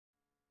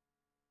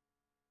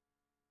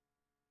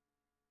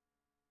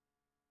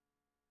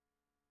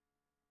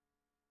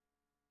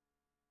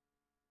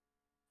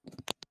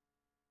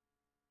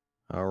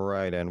All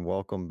right, and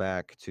welcome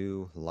back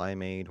to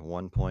Limeade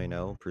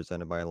 1.0,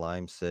 presented by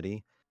Lime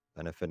City,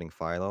 benefiting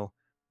Philo.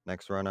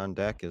 Next run on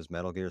deck is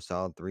Metal Gear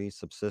Solid 3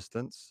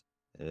 Subsistence.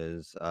 It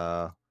is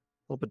a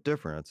little bit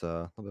different. It's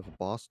a little bit of a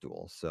boss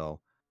duel.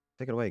 So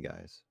take it away,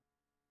 guys.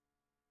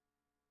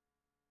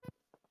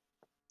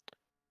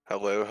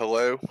 Hello,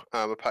 hello.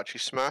 I'm Apache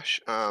Smash.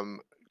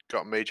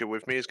 Got Major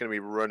with me. Is going to be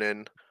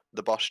running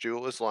the boss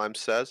duel, as Lime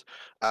says.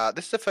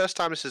 This is the first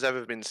time this has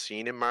ever been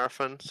seen in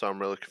Marathon, so I'm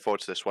really looking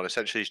forward to this one.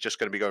 Essentially, he's just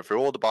going to be going through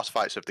all the boss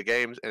fights of the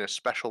games in a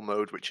special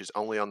mode, which is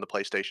only on the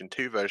PlayStation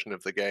 2 version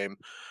of the game.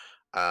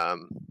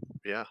 Um,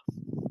 yeah,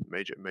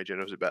 Major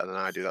knows it better than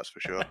I do, that's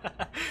for sure.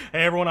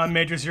 Hey everyone, I'm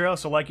Major Zero.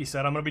 So like you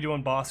said, I'm going to be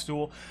doing Boss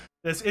Duel.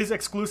 This is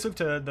exclusive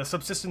to the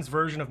Subsistence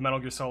version of Metal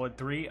Gear Solid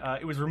 3.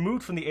 It was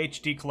removed from the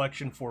HD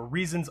collection for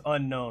reasons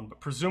unknown, but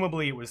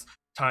presumably it was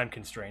time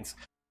constraints.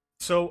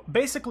 So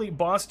basically,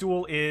 Boss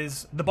Duel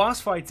is the boss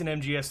fights in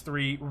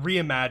MGS3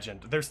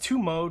 reimagined. There's two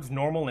modes,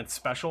 normal and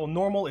special.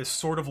 Normal is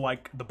sort of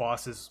like the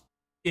bosses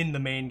in the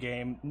main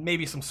game,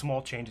 maybe some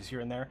small changes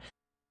here and there.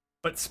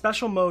 But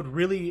special mode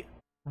really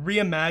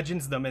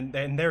reimagines them,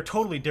 and they're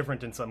totally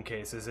different in some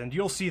cases, and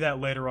you'll see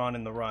that later on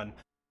in the run.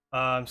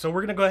 So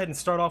we're going to go ahead and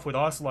start off with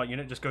Ocelot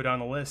Unit, just go down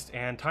the list,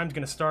 and time's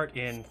going to start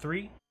in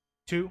 3,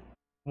 2,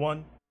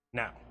 1,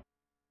 now.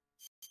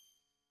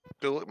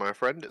 Good luck, my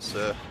friend. It's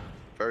a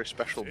very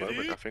special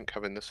moment, I think,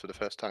 having this for the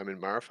first time in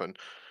Marathon.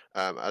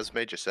 As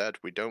Major said,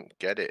 we don't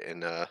get it in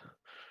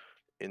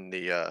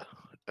the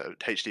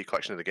HD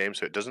collection of the game,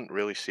 so it doesn't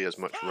really see as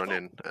much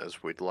running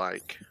as we'd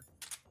like.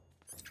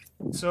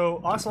 So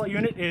Ocelot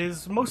Unit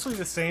is mostly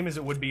the same as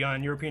it would be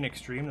on European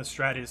Extreme. The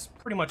strat is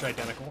pretty much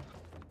identical.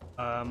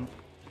 Give me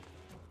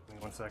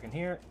 1 second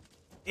here.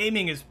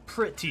 Aiming is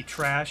pretty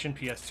trash in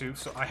PS2,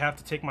 so I have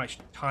to take my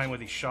time with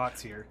these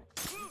shots here.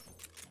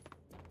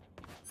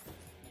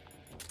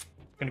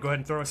 Gonna go ahead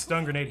and throw a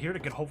stun grenade here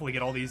to hopefully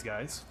get all these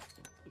guys.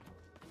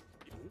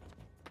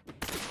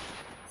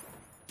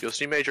 You'll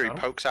see Major, he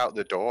pokes out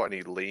the door and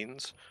he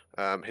leans.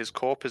 His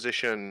core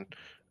position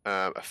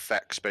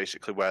affects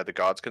basically where the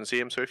guards can see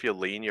him, so if you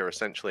lean, you're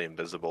essentially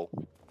invisible.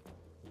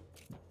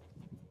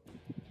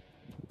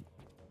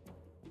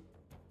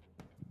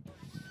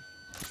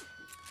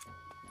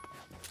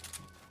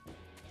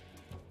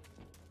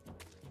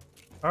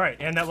 Alright,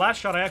 and that last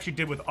shot I actually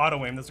did with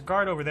auto-aim. There's a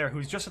guard over there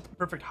who's just at the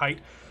perfect height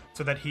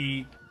so that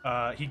he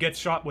gets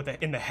shot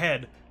in the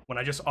head when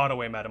I just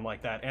auto-aim at him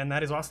like that, and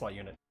that is Ocelot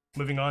Unit.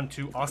 Moving on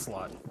to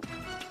Ocelot.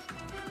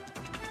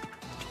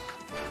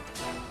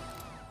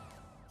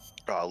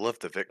 Oh, I love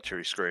the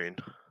victory screen.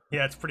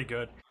 Yeah, it's pretty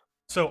good.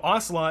 So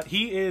Ocelot,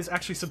 he is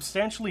actually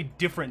substantially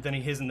different than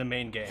he is in the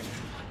main game.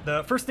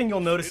 The first thing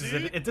you'll notice is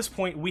that at this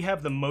point we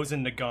have the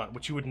Mosin Nagant,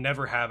 which you would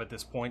never have at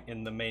this point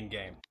in the main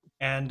game.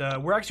 And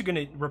we're actually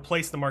going to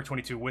replace the Mark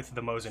 22 with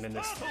the Mosin in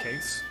this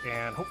case,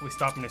 and hopefully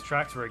stop him in his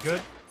tracks. Very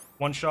good.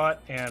 One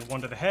shot and one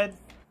to the head.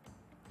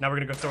 Now we're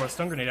going to go throw a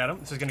stun grenade at him.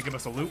 This is going to give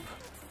us a loop.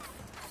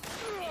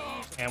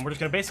 And we're just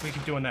going to basically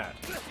keep doing that.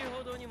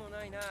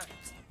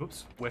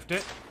 Oops, whiffed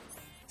it.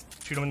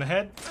 Shoot him in the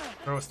head,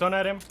 throw a stun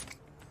at him,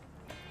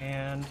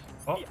 and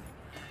oh.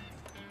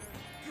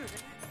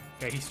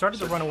 Okay, he started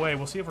to run away.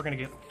 We'll see if we're gonna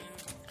get.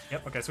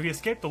 Yep. Okay, so he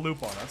escaped the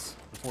loop on us,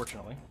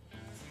 unfortunately.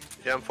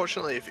 Yeah,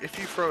 unfortunately, if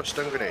you throw a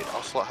stun grenade,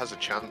 Ocelot has a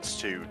chance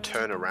to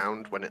turn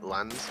around when it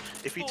lands.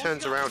 If he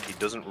turns around, he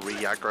doesn't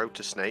re-aggro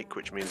to Snake,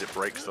 which means it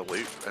breaks the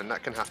loop, and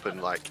that can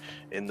happen like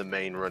in the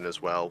main run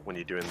as well when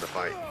you're doing the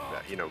fight,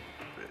 you know,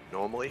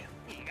 normally.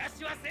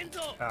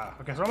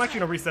 Okay, so I'm actually going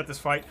to reset this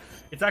fight.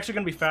 It's actually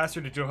going to be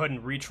faster to go ahead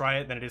and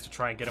retry it than it is to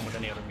try and get him with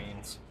any other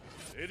means.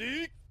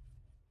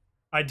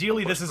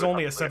 Ideally, this is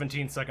only a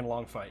 17-second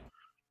long fight.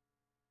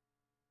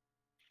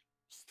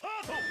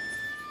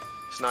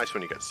 It's nice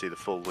when you get to see the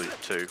full loop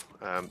too.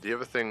 The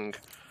other thing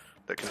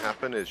that can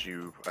happen is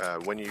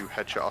when you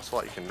headshot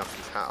Ocelot, you can knock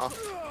his hat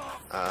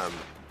off,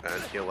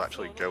 and he'll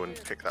actually go and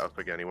pick that up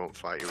again. He won't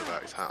fight you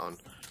without his hat on,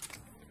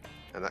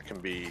 and that can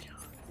be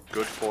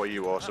good for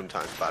you or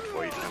sometimes bad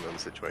for you depending on the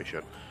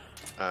situation.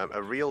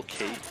 A real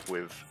key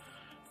with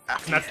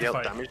after you've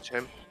dealt damage to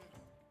him.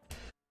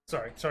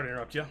 Sorry to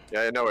interrupt you.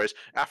 Yeah, no worries.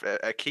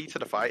 A key to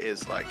the fight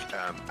is like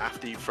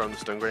after you've thrown the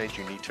stun grenade,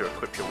 you need to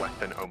equip your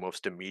weapon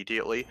almost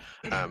immediately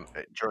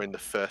during the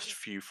first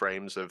few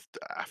frames of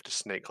after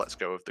Snake lets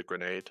go of the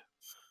grenade.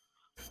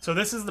 So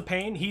this is the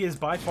pain. He is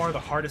by far the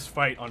hardest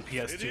fight on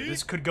PS2.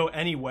 This could go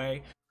any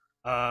way.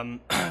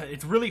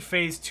 It's really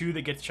phase 2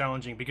 that gets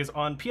challenging because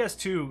on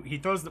PS2 he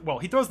throws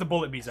the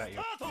bullet bees at you,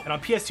 and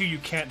on PS2 you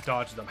can't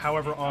dodge them.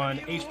 However, on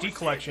HD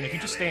collection, if you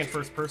just stay in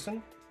first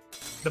person,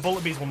 the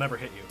bullet bees will never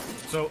hit you.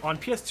 So on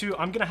PS2,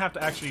 I'm gonna have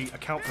to actually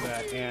account for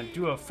that and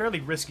do a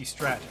fairly risky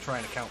strat to try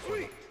and account for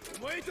it.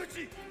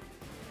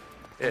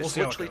 It's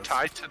literally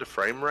tied to the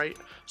frame rate,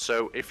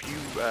 so if you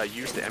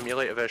use the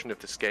emulator version of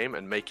this game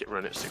and make it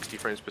run at 60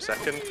 frames per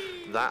second,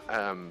 that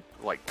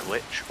like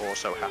glitch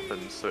also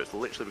happens, so it's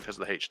literally because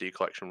the HD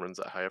collection runs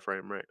at a higher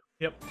frame rate.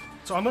 Yep.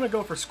 So I'm going to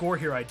go for score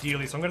here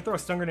ideally, so I'm going to throw a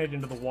stun grenade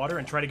into the water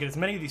and try to get as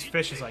many of these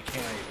fish as I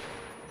can.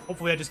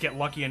 Hopefully I just get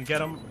lucky and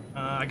get him.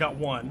 I got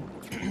one.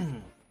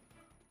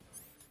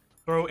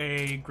 Throw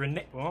a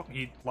grenade. Well,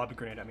 he lobbed a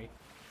grenade at me.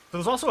 So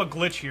there's also a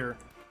glitch here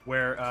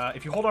where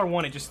if you hold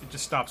R1, it just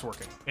stops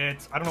working. I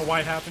don't know why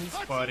it happens,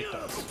 but it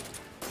does.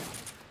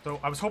 So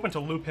I was hoping to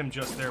loop him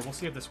just there. We'll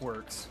see if this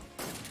works.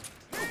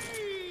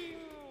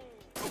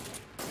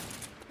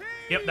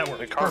 Yep, that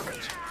worked.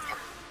 Perfect.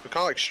 We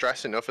can't like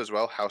stress enough as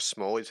well how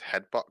small his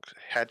head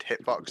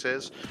hitbox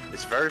is.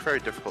 It's very,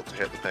 very difficult to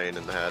hit the pain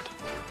in the head.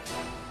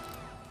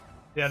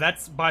 Yeah,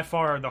 that's by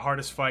far the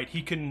hardest fight.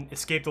 He can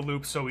escape the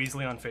loop so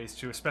easily on Phase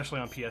 2, especially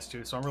on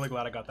PS2, so I'm really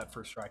glad I got that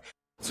first try.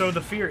 So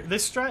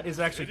this strat is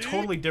actually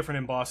totally different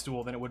in Boss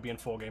Duel than it would be in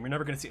full game. You're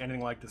never going to see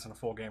anything like this in a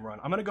full game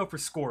run. I'm going to go for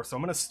score, so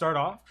I'm going to start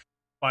off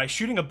by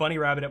shooting a bunny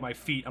rabbit at my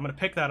feet. I'm going to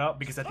pick that up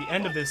because at the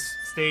end of this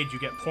stage you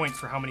get points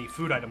for how many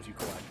food items you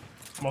collect.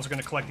 I'm also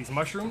going to collect these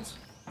mushrooms.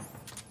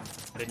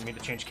 I didn't mean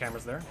to change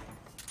cameras there.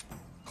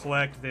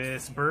 Collect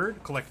this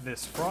bird, collect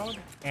this frog,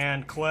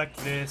 and collect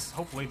this,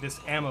 hopefully, this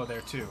ammo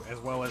there too, as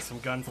well as some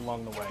guns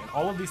along the way. And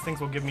all of these things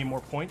will give me more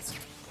points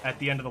at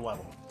the end of the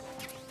level.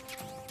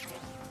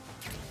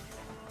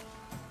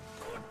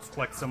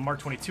 Collect some Mark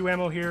 22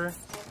 ammo here.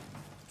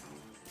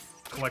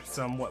 Collect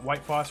some,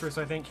 white phosphorus,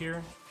 I think,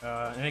 here.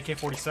 An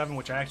AK-47,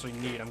 which I actually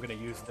need. I'm going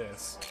to use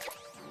this.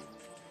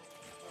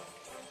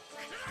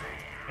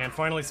 And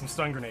finally, some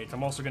stun grenades.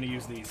 I'm also going to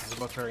use these. These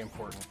are both very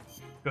important.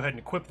 Go ahead and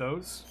equip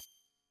those.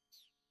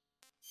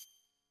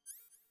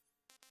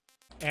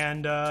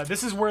 And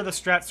this is where the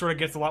strat sort of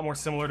gets a lot more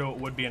similar to what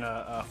would be in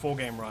a full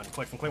game run.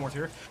 Collect some claymores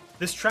here.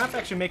 This trap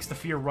actually makes the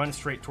fear run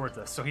straight towards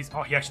us. So he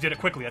actually did it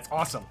quickly. That's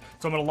awesome.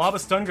 So I'm going to lob a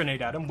stun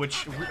grenade at him,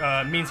 which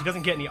means he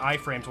doesn't get any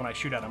iframes when I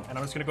shoot at him. And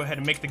I'm just going to go ahead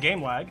and make the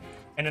game lag.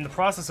 And in the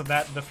process of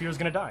that, the fear is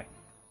going to die.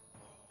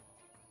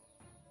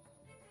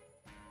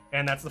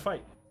 And that's the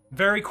fight.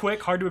 Very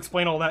quick, hard to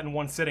explain all that in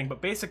one sitting, but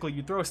basically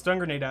you throw a stun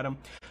grenade at him,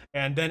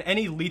 and then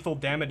any lethal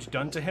damage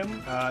done to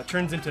him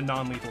turns into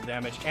non-lethal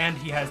damage, and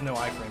he has no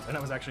iframes, and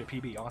that was actually a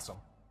PB. Awesome.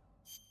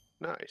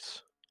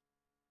 Nice.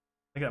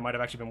 I think that might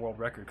have actually been world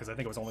record, because I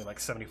think it was only like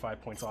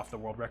 75 points off the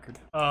world record.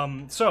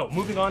 So,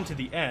 moving on to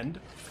the end,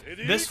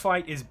 this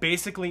fight is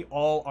basically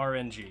all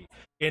RNG.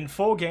 In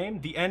full game,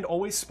 the end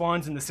always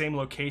spawns in the same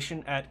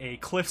location at a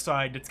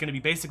cliffside that's going to be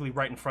basically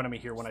right in front of me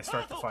here when I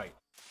start the fight.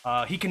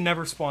 He can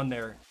never spawn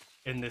there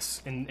in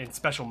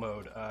special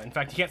mode. In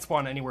fact, he can't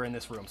spawn anywhere in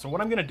this room. So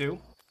what I'm gonna do,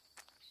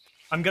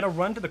 I'm gonna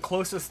run to the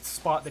closest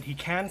spot that he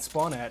can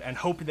spawn at and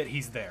hope that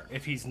he's there.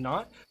 If he's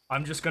not,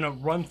 I'm just gonna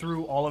run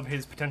through all of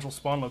his potential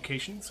spawn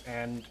locations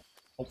and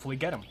hopefully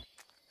get him.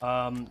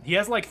 He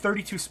has like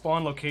 32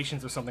 spawn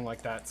locations or something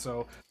like that,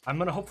 so I'm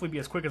gonna hopefully be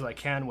as quick as I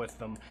can with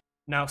them.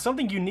 Now,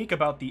 something unique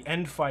about the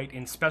end fight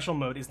in special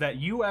mode is that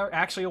you are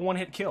actually a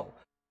one-hit kill.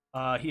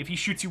 If he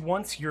shoots you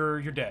once,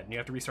 you're dead, and you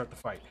have to restart the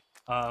fight.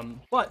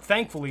 But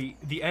thankfully,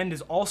 the end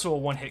is also a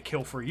one-hit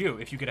kill for you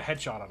if you get a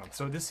headshot on him.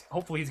 So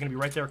hopefully he's going to be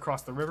right there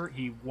across the river.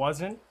 He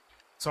wasn't,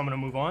 so I'm going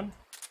to move on.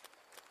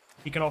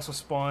 He can also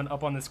spawn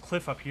up on this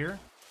cliff up here.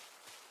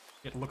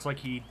 It looks like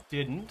he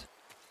didn't.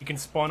 He can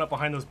spawn up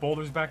behind those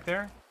boulders back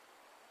there.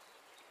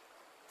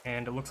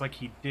 And it looks like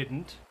he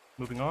didn't.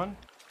 Moving on.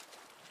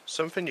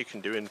 Something you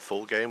can do in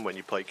full game when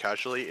you play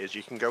casually is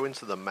you can go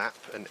into the map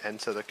and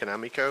enter the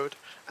Konami code,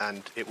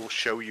 and it will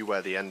show you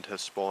where the end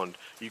has spawned.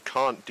 You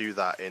can't do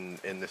that in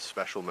this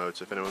special mode,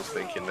 so if anyone's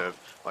thinking of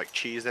like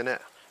cheese in it,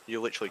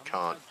 you literally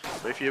can't.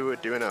 But if you were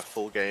doing a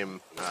full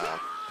game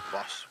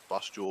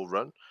boss duel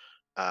run,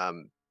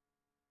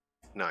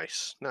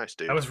 nice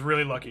dude. I was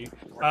really lucky.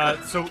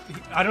 So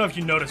I don't know if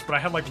you noticed, but I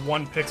had like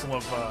 1 pixel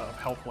of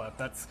health left.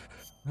 That's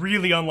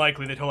really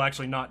unlikely that he'll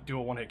actually not do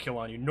a one-hit kill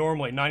on you.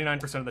 Normally,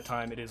 99% of the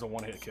time, it is a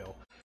one-hit kill.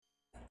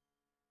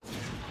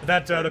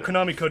 That the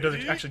Konami code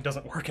actually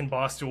doesn't work in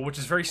Boss Duel, which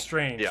is very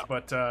strange,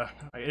 but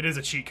it is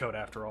a cheat code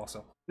after all.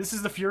 So this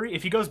is the Fury.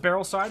 If he goes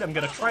barrel side, I'm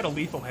going to try to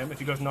lethal him. If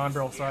he goes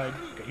non-barrel side,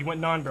 okay, he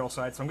went non-barrel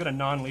side, so I'm going to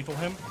non-lethal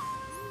him.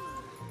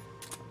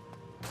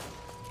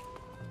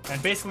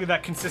 And basically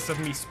that consists of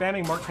me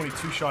spamming Mark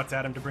 22 shots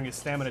at him to bring his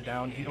stamina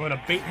down. I'm going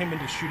to bait him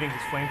into shooting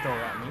his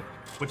flamethrower at me,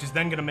 which is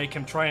then going to make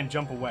him try and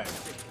jump away.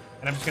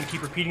 And I'm just going to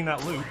keep repeating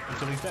that loop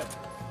until he's dead,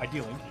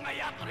 ideally.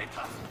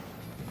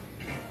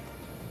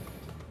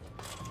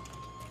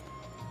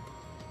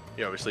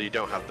 Yeah, obviously you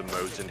don't have the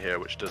modes in here,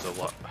 which does a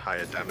lot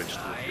higher damage to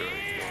the Fury.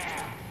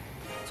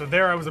 So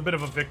there I was a bit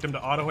of a victim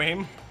to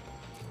auto-aim.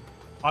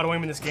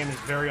 Auto-aim in this game is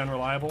very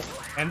unreliable,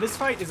 and this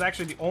fight is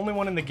actually the only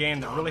one in the game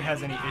that really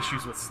has any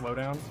issues with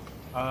slowdown.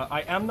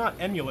 I am not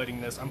emulating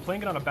this, I'm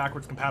playing it on a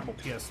backwards compatible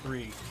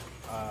PS3,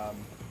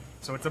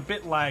 so it's a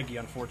bit laggy,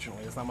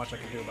 unfortunately. There's not much I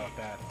can do about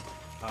that.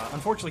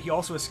 Unfortunately, he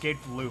also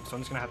escaped the loop, so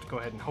I'm just going to have to go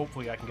ahead and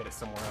hopefully I can get it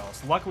somewhere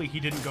else. Luckily,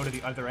 he didn't go to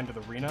the other end of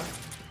the arena,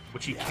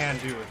 which he can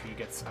do if he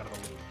gets out of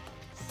the loop.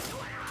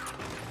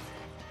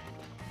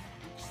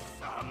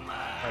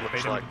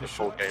 Much like the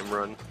full game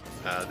run,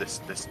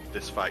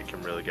 this fight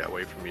can really get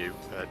away from you,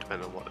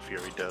 depending on what the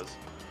Fury does.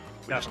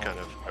 We just kind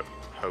of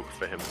hope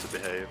for him to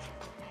behave.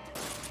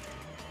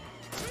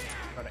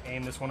 Try to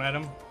aim this one at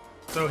him.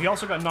 So he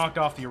also got knocked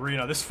off the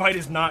arena. This fight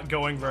is not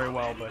going very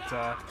well,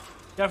 but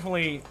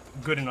definitely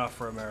good enough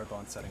for a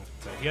marathon setting.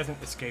 So he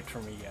hasn't escaped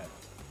from me yet.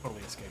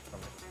 Totally escaped from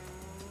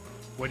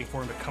it. Waiting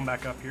for him to come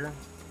back up here.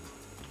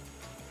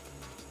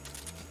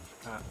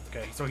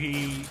 Okay, so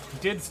he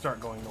did start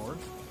going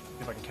north.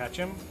 See if I can catch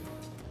him.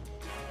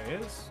 There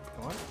he is.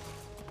 Come on.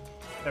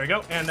 There we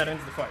go, and that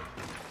ends the fight.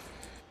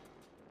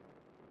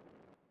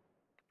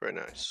 Very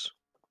nice.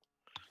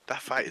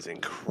 That fight is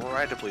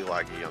incredibly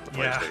laggy on the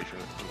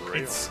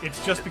PlayStation.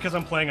 It's just because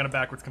I'm playing on a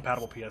backwards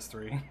compatible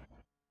PS3.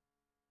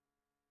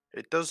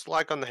 It does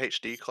lag on the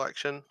HD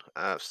collection,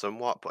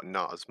 somewhat, but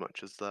not as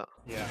much as that.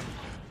 Yeah.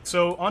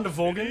 So, on to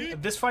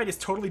Volgin. This fight is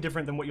totally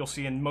different than what you'll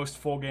see in most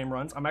full game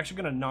runs. I'm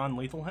actually going to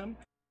non-lethal him,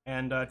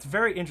 and it's a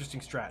very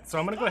interesting strat. So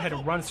I'm going to go ahead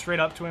and run straight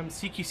up to him,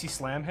 CQC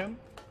slam him,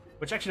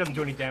 which actually doesn't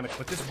do any damage,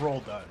 but this roll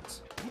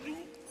does.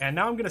 And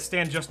now I'm going to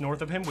stand just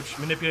north of him, which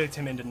manipulates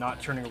him into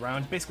not turning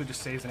around, basically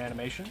just saves an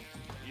animation.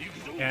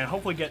 And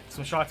hopefully get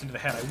some shots into the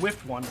head. I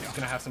whiffed one, but it's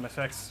going to have some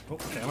effects. Oh,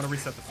 okay, I'm going to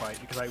reset the fight,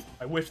 because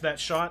I whiffed that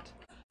shot.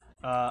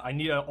 I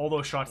need all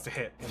those shots to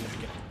hit in the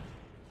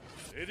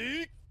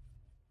beginning.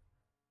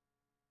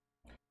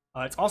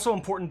 It's also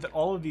important that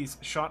all of these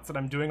shots that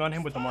I'm doing on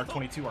him with the Mark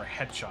 22 are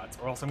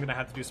headshots, or else I'm going to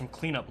have to do some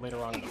cleanup later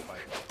on in the fight.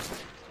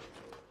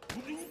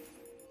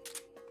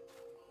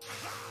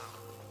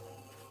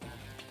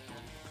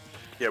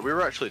 Yeah, we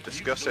were actually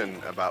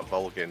discussing about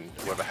Volgin,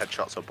 whether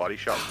headshots or body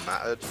shots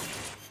mattered.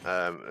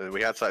 And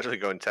we had to actually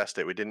go and test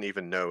it. We didn't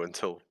even know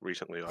until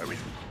recently. Like, we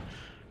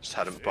just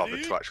hadn't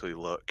bothered to actually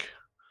look.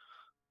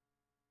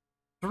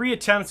 3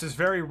 attempts is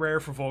very rare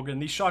for Volgin.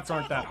 These shots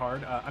aren't that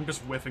hard. I'm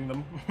just whiffing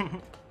them.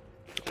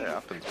 It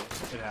happens.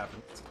 It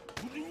happens.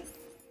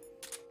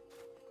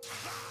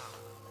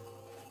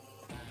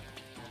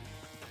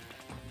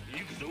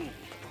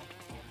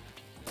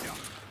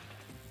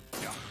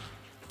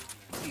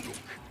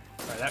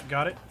 Alright, that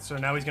got it. So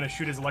now he's going to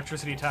shoot his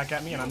electricity attack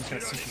at me, and I'm just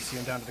going to CQC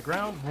him down to the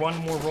ground. One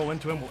more roll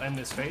into him will end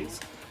this phase.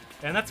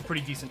 And that's a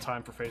pretty decent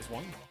time for phase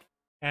 1.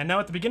 And now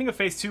at the beginning of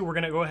phase 2, we're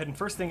going to go ahead and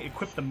first thing,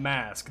 equip the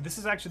mask. This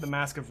is actually the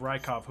mask of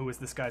Rykov, who is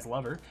this guy's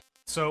lover.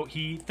 So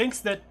he thinks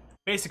that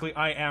basically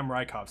I am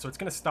Rykov, so it's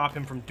going to stop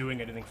him from doing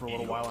anything for a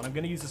little while, and I'm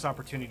going to use this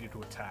opportunity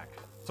to attack.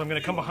 So I'm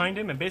going to come behind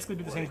him and basically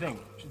do the same thing.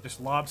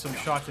 Just lob some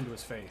shots into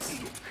his face.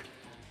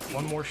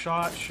 One more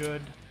shot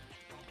should...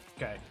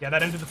 Okay, yeah,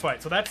 that ended the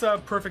fight. So that's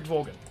a perfect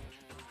Volgin.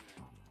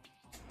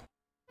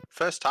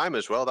 First time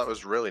as well, that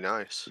was really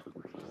nice.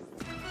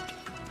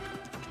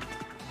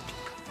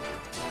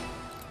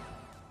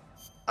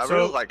 I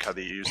really like how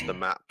they use the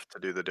map to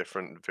do the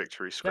different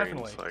victory screens.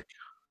 Definitely. Like,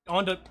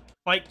 on to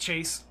Bike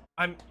Chase.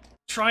 I'm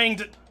trying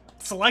to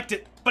select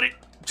it, but it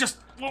just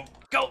won't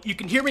go. You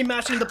can hear me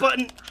mashing the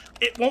button.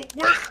 It won't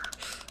work.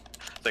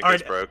 I think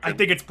it's broken. I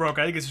think it's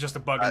broken. I think it's just a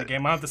bug in the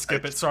game. I'll have to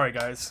skip it. Sorry,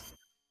 guys.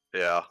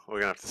 Yeah,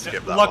 we're gonna have to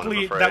skip that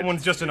Luckily, one, that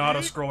one's just an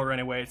auto-scroller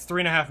anyway. It's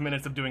 3.5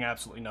 minutes of doing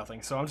absolutely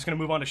nothing. So I'm just gonna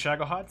move on to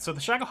Shagohod. So the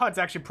Shagohod's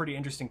actually a pretty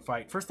interesting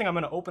fight. First thing, I'm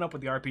gonna open up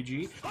with the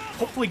RPG,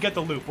 hopefully get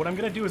the loop. What I'm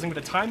gonna do is I'm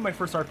gonna time my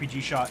first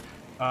RPG shot,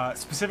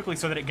 specifically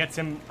so that it gets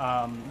him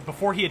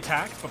before he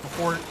attacks, but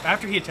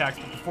after he attacks,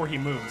 but before he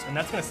moves, and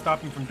that's gonna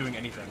stop him from doing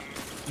anything.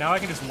 Now I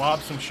can just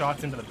lob some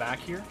shots into the back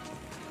here.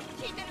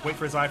 Wait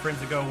for his iframes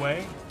to go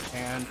away,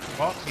 and,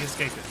 well, he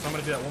escaped it. So I'm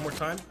going to do that one more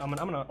time. I'm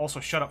going to also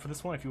shut up for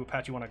this one, if you,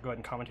 Apache, want to go ahead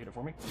and commentate it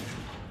for me.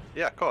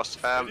 Yeah, of course.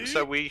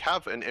 So we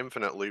have an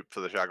infinite loop for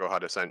the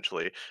Shagohod,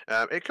 essentially.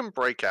 It can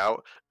break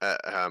out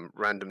at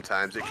random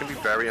times. It can be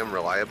very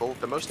unreliable.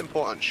 The most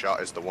important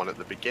shot is the one at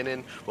the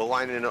beginning. We're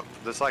lining up,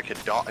 there's like a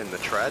dot in the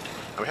tread,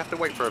 and we have to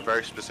wait for a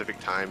very specific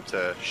time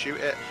to shoot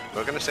it.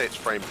 We're going to say it's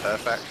frame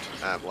perfect,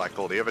 like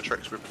all the other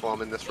tricks we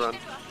perform in this run.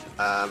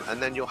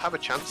 And then you'll have a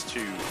chance to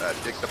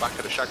dig the back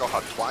of the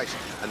Shagohod twice,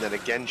 and then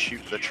again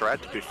shoot the tread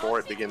before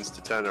it begins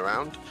to turn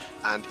around,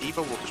 and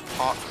Eva will just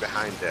park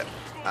behind it.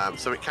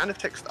 So it kind of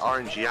takes the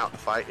RNG out the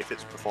fight if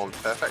it's performed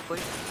perfectly,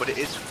 but it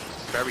is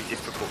very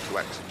difficult to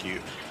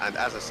execute, and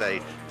as I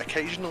say,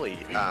 occasionally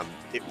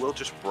it will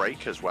just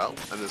break as well,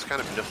 and there's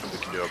kind of nothing we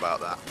can do about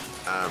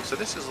that. So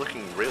this is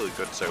looking really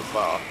good so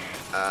far.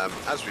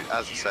 As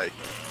I say,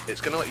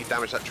 it's going to let you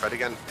damage that tread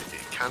again.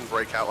 It can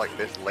break out like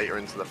this later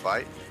into the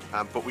fight,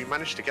 but we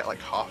managed to get like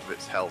half of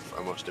its health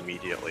almost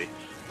immediately.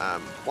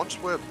 Once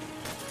we're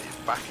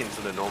back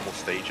into the normal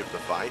stage of the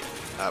fight,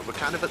 we're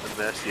kind of at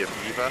the mercy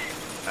of Eva,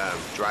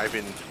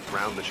 driving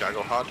around the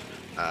Shagohod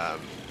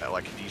at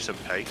like a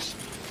decent pace.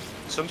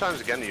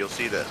 Sometimes again you'll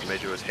see that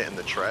Major was hitting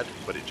the tread,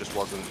 but it just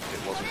wasn't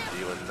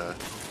dealing the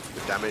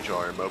damage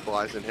or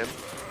immobilizing him.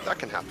 That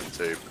can happen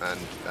too, and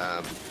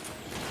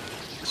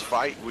this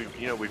fight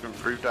we've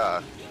improved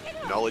our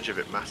knowledge of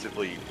it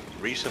massively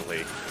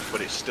recently, but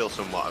it's still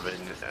somewhat of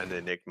an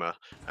enigma,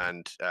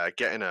 and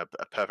getting a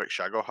perfect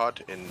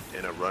Shagohod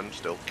in a run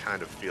still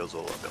kind of feels a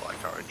little bit like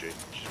RNG,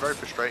 which is very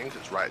frustrating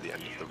because it's right at the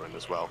end of the run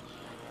as well.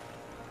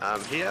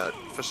 Here,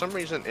 for some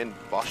reason in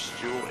Boss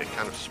Duel, it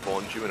kind of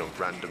spawns you in a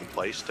random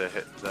place to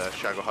hit the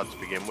Shagohod to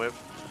begin with.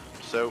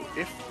 So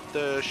if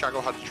the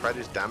Shagohod's tread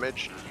is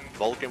damaged,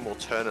 Volgin will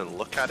turn and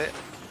look at it,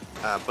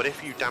 but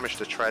if you damage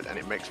the tread and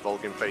it makes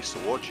Volgin face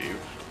towards you,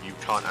 you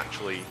can't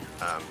actually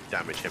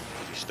damage him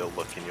because he's still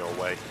looking your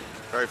way.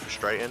 Very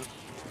frustrating.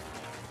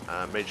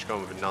 Mage's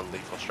going with a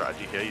non-lethal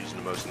strategy here,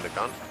 using the Mosin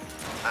Nagant.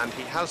 And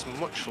he has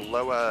much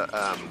lower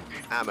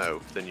ammo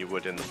than you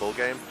would in the full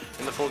game.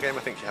 In the full game, I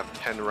think you have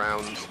 10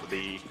 rounds for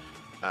the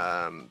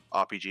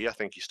RPG. I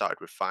think you started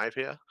with 5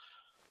 here.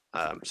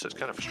 So it's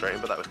kind of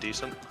frustrating, but that was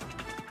decent.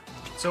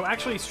 So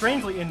actually,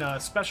 strangely, in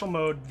special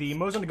mode, the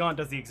Mosin Nagant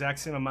does the exact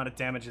same amount of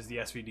damage as the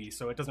SVD,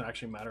 so it doesn't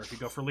actually matter if you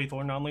go for lethal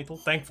or non-lethal,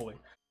 thankfully.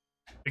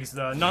 Because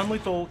the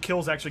non-lethal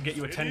kills actually get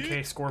you a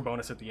 10k score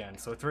bonus at the end,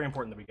 so it's very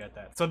important that we get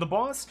that. So the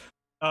boss,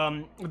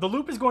 the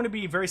loop is going to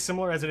be very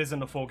similar as it is in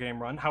the full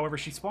game run. However,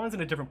 she spawns in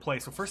a different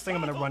place. So first thing,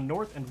 I'm going to run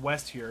north and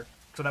west here,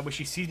 so that way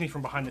she sees me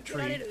from behind the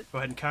tree. Go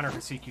ahead and counter her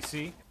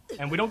CQC.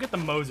 And we don't get the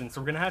Mosin,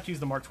 so we're going to have to use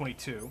the Mark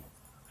 22.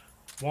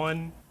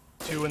 1,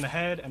 2 in the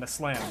head, and a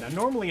slam. Now,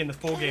 normally in the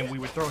full game, we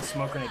would throw a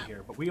smoke grenade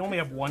here, but we only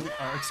have one,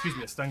 excuse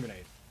me, a stun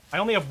grenade. I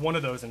only have one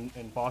of those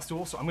in boss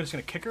duel, so I'm just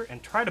going to kick her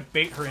and try to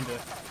bait her into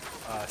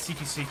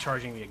CQC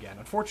charging me again.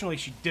 Unfortunately,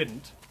 she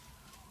didn't.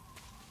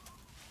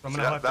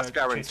 So that's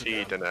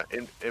guaranteed, and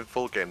in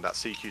full game, that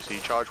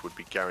CQC charge would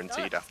be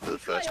guaranteed after the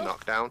first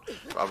knockdown.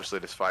 But obviously,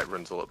 this fight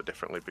runs a little bit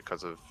differently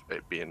because of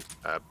it being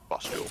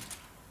boss duel.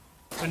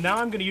 So now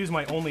I'm going to use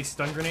my only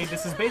stun grenade.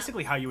 This is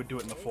basically how you would do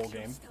it in the full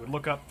game. You would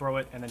look up, throw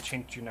it, and then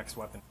change to your next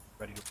weapon,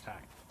 ready to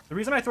attack. The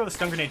reason I throw the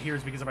stun grenade here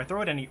is because if I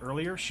throw it any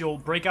earlier, she'll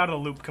break out of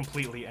the loop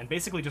completely and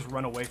basically just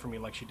run away from me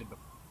like she did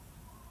before.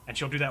 And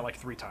she'll do that like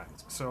 3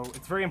 times. So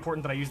it's very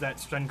important that I use that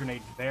stun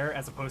grenade there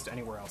as opposed to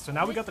anywhere else. So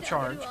now we got the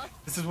charge.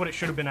 This is what it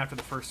should have been after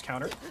the first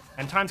counter.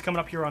 And time's coming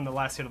up here on the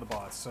last hit of the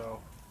boss. So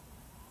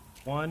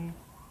 1,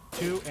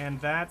 2, and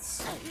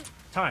that's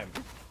time.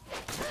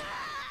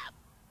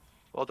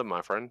 Well done,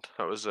 my friend.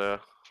 That was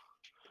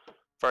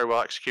very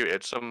well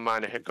executed. Some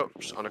minor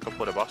hiccups on a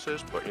couple of the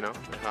bosses, but you know,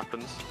 it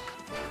happens.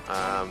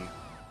 I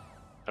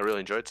really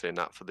enjoyed seeing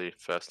that for the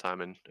first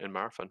time in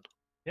Marathon.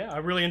 Yeah, I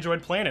really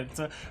enjoyed playing it. It's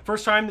the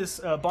first time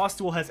this boss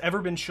duel has ever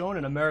been shown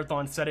in a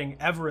marathon setting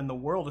ever in the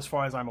world, as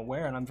far as I'm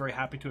aware, and I'm very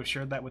happy to have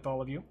shared that with all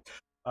of you.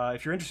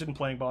 If you're interested in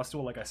playing boss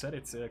duel, like I said,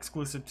 it's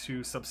exclusive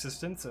to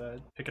Subsistence.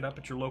 Pick it up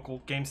at your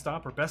local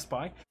GameStop or Best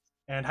Buy,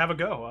 and have a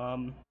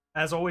go.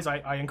 As always,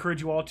 I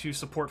encourage you all to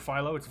support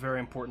Philo. It's very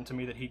important to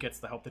me that he gets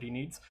the help that he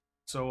needs.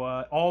 So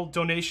all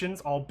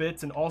donations, all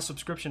bits, and all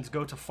subscriptions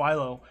go to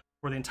Philo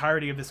for the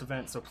entirety of this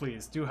event. So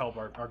please do help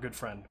our good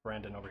friend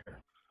Brandon over here.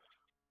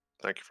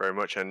 Thank you very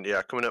much. And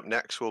yeah, coming up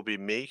next will be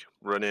me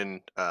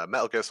running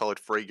Metal Gear Solid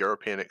 3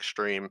 European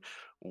Extreme,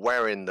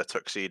 wearing the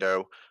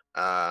tuxedo.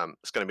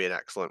 It's going to be an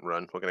excellent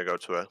run. We're going to go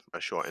to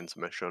a short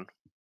intermission.